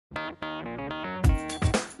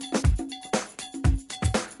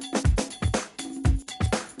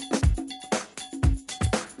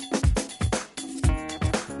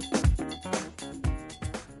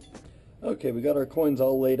Okay, we got our coins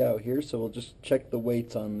all laid out here, so we'll just check the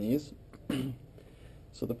weights on these.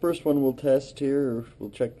 So the first one we'll test here, or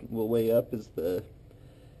we'll weigh up, is the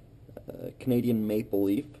Canadian maple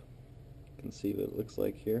leaf. You can see what it looks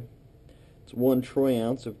like here. It's 1 troy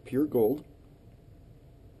ounce of pure gold.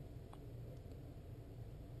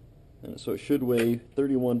 And so it should weigh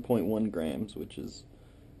 31.1 grams, which is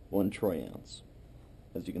 1 troy ounce.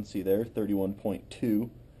 As you can see there, 31.2,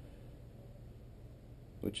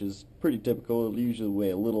 which is pretty typical. It'll usually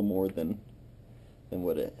weigh a little more than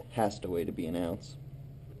what it has to weigh to be an ounce.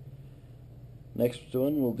 Next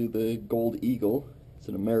one, we'll do the Gold Eagle. It's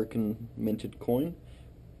an American minted coin,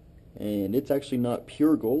 and it's actually not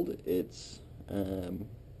pure gold. It's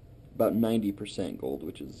about 90% gold,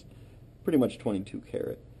 which is pretty much 22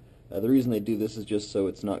 karat. The reason they do this is just so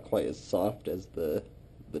it's not quite as soft as the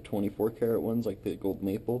 24 karat ones, like the gold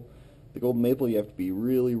maple. The gold maple, you have to be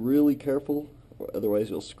really, really careful, otherwise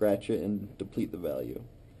you'll scratch it and deplete the value.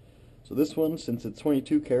 So this one, since it's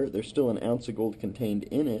 22 karat, there's still an ounce of gold contained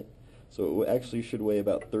in it, so it actually should weigh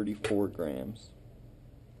about 34 grams.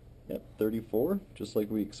 Yep, 34, just like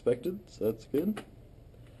we expected, so that's good.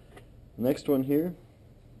 The next one here,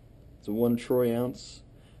 it's a 1 troy ounce,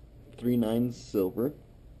 3/9 silver.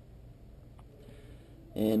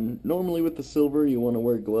 And normally with the silver you want to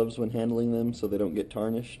wear gloves when handling them so they don't get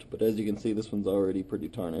tarnished, but as you can see this one's already pretty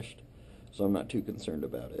tarnished, so I'm not too concerned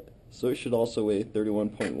about it. So it should also weigh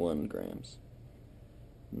 31.1 grams.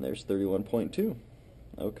 And there's 31.2.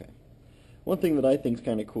 Okay. One thing that I think is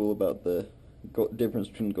kind of cool about the difference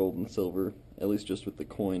between gold and silver, at least just with the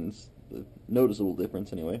coins, the noticeable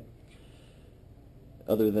difference anyway,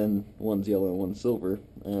 other than one's yellow and one's silver,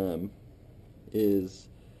 is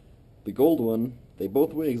the gold one, they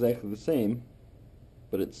both weigh exactly the same,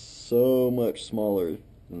 but it's so much smaller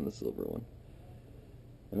than the silver one.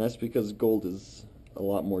 And that's because gold is a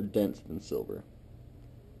lot more dense than silver.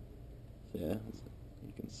 So yeah, as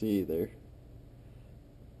you can see there,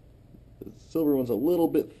 the silver one's a little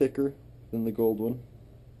bit thicker than the gold one,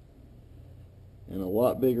 and a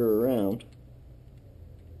lot bigger around,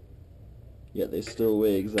 yet they still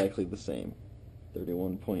weigh exactly the same.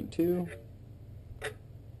 31.2,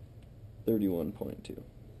 31.2.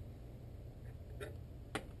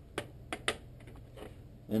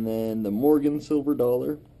 And then the Morgan silver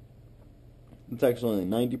dollar, it's actually only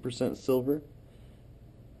 90% silver,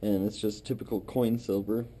 and it's just typical coin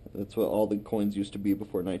silver. That's what all the coins used to be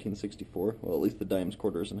before 1964, well, at least the dimes,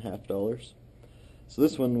 quarters, and half dollars. So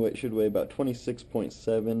this one should weigh about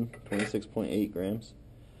 26.7, 26.8 grams.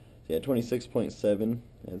 So yeah, 26.7,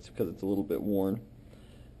 that's because it's a little bit worn.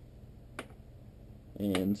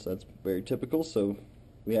 And so that's very typical, so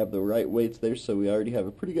we have the right weights there, so we already have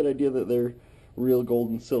a pretty good idea that they're real gold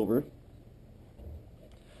and silver.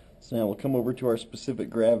 So now we'll come over to our specific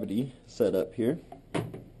gravity setup here.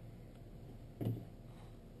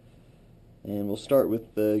 And we'll start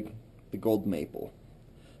with the gold maple.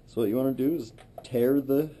 So what you want to do is tare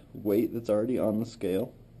the weight that's already on the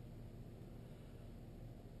scale.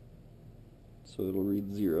 So it'll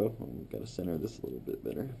read 0. We've got to center this a little bit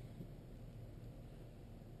better.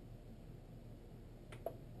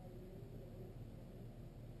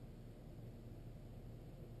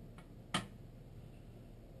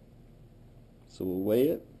 So we'll weigh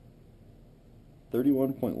it,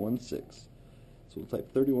 31.16. So we'll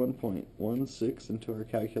type 31.16 into our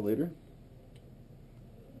calculator.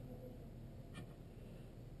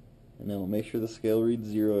 And then we'll make sure the scale reads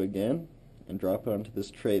 0 again and drop it onto this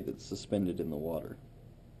tray that's suspended in the water.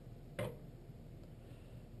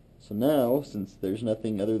 So now, since there's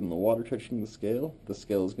nothing other than the water touching the scale is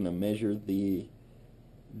going to measure the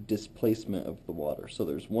displacement of the water. So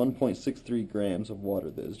there's 1.63 grams of water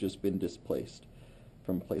that has just been displaced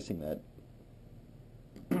from placing that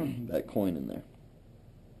that coin in there.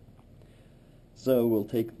 So we'll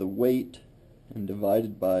take the weight and divide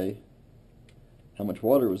it by how much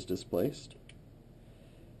water was displaced.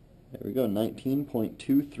 There we go,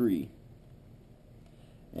 19.23.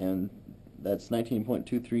 And that's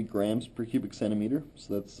 19.23 grams per cubic centimeter,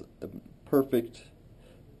 so that's a perfect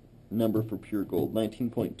number for pure gold.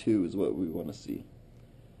 19.2 is what we want to see.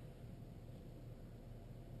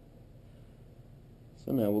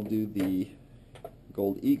 So now we'll do the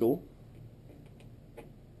Gold Eagle.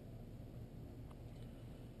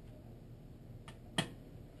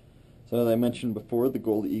 So as I mentioned before, the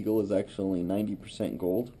Gold Eagle is actually 90%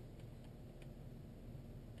 gold.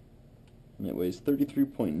 And it weighs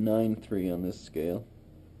 33.93 on this scale.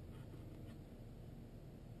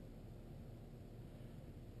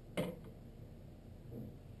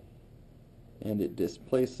 And it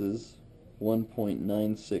displaces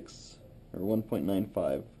 1.96 or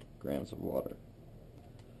 1.95 grams of water.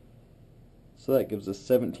 So that gives us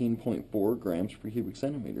 17.4 grams per cubic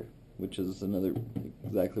centimeter, which is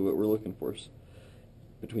exactly what we're looking for.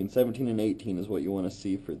 Between 17 and 18 is what you want to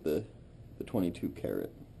see for the 22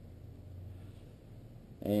 karat.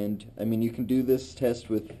 And I mean, you can do this test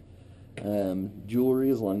with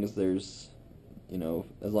jewelry as long as there's,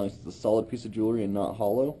 as long as it's a solid piece of jewelry and not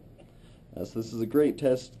hollow. So this is a great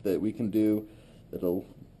test that we can do that'll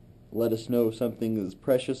let us know if something is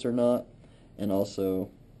precious or not, and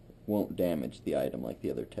also won't damage the item like the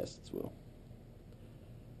other tests will.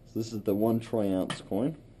 So this is the 1 troy ounce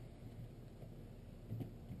coin.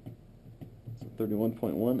 So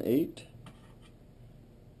 31.18.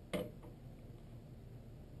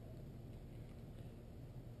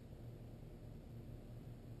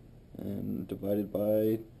 And divided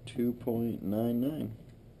by 2.99.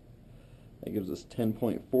 That gives us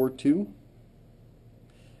 10.42,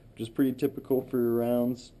 which is pretty typical for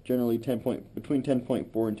rounds. Generally between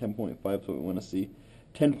 10.4 and 10.5 is what we want to see.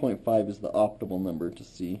 10.5 is the optimal number to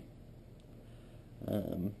see.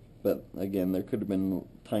 But again, there could have been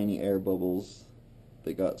tiny air bubbles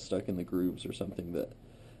that got stuck in the grooves or something that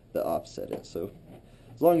offset it. So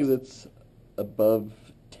as long as it's above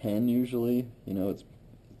 10 usually, it's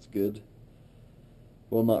good.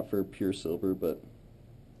 Well, not for pure silver, but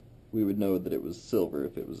we would know that it was silver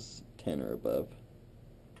if it was 10 or above.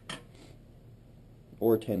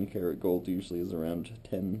 Or 10 karat gold usually is around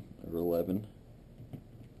 10 or 11.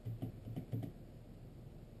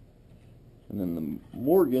 And then the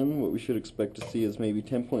Morgan, what we should expect to see is maybe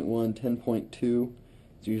 10.1, 10.2.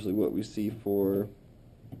 It's usually what we see for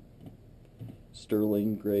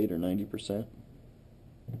sterling grade or 90%.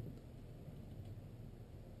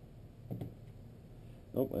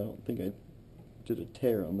 Oh, I don't think I did a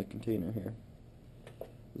tear on the container here.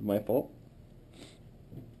 It was my fault.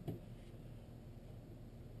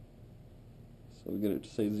 So we get it to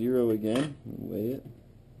say 0 again, and weigh it.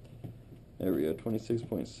 There we go,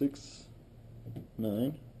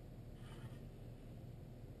 26.69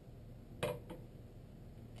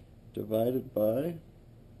 divided by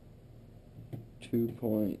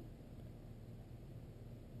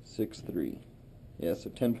 2.63. Yeah, so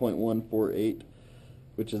 10.148,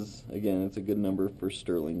 which is, again, it's a good number for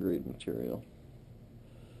sterling grade material.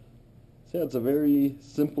 So yeah, it's a very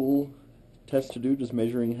simple test to do, just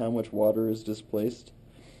measuring how much water is displaced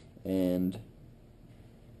and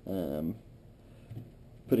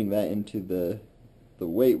putting that into the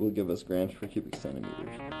weight will give us grams per cubic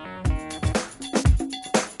centimeters.